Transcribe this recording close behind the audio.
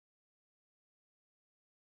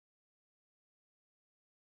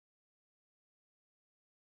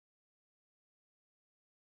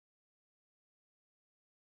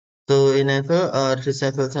To enable or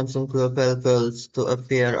disable Samsung Global Goals to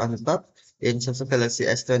appear on top, in Samsung Galaxy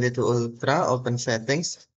S22 Ultra, open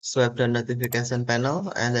Settings, swipe the notification panel,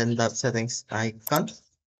 and then tap Settings icon.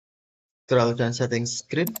 Scroll down Settings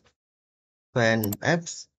screen, find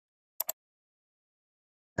Apps,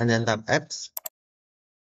 and then tap Apps.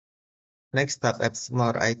 Next, tap Apps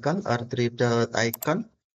More icon or three-dot icon.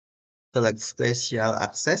 Select Special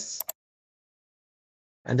Access,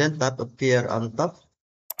 and then tap Appear on top.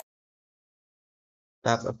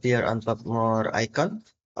 Tap Appear on top More icon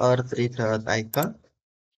or three-dot icon,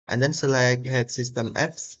 and then select Head System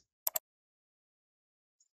Apps.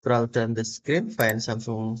 Scroll down the screen, find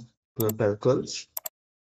Samsung Global Goals.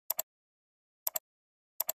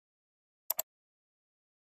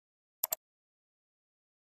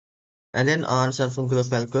 And then on Samsung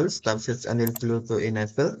Global Goals, tap Switch until blue to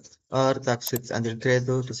enable, or tap Switch until gray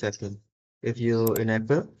to disable. If you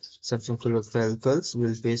enable, Samsung Global Goals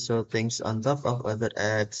will be show things on top of other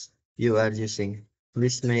apps you are using.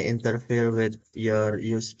 This may interfere with your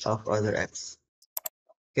use of other apps.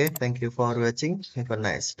 Okay, thank you for watching. Have a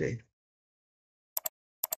nice day.